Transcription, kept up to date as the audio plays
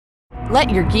Let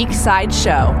your geek side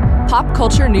show. Pop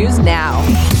culture news now.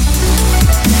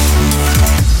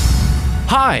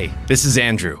 Hi, this is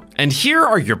Andrew, and here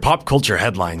are your pop culture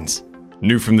headlines.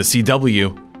 New from the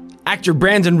CW. Actor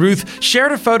Brandon Routh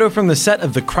shared a photo from the set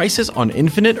of the Crisis on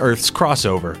Infinite Earths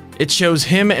crossover. It shows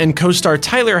him and co-star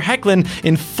Tyler Hoechlin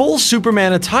in full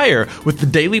Superman attire with the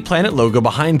Daily Planet logo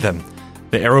behind them.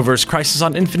 The Arrowverse Crisis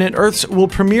on Infinite Earths will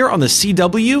premiere on the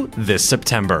CW this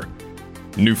September.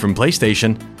 New from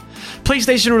PlayStation.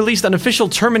 PlayStation released an official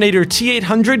Terminator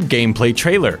T-800 gameplay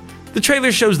trailer. The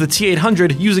trailer shows the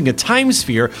T-800 using a time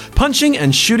sphere, punching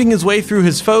and shooting his way through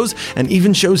his foes, and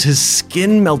even shows his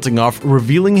skin melting off,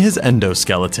 revealing his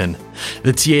endoskeleton.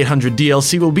 The T-800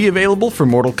 DLC will be available for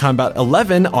Mortal Kombat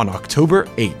 11 on October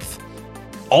 8th.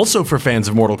 Also for fans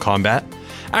of Mortal Kombat,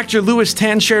 actor Lewis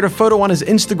Tan shared a photo on his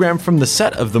Instagram from the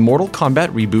set of the Mortal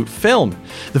Kombat reboot film.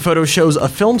 The photo shows a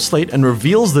film slate and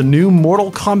reveals the new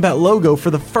Mortal Kombat logo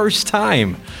for the first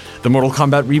time. The Mortal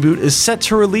Kombat reboot is set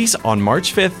to release on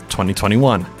March 5th,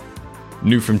 2021.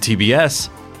 New from TBS.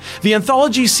 The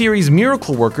anthology series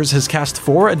Miracle Workers has cast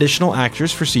 4 additional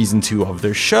actors for Season 2 of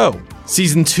their show.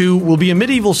 Season 2 will be a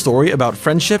medieval story about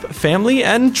friendship, family,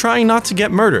 and trying not to get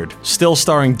murdered, still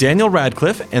starring Daniel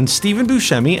Radcliffe and Stephen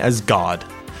Buscemi as God.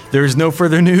 There is no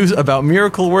further news about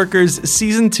Miracle Workers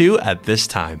Season 2 at this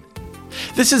time.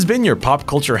 This has been your Pop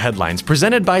Culture Headlines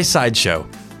presented by Sideshow,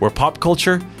 where pop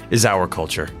culture is our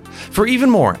culture. For even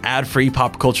more ad-free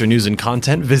pop culture news and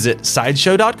content, visit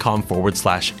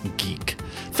sideshow.com/geek.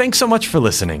 Thanks so much for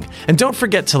listening, and don't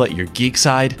forget to let your geek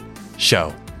side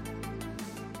show.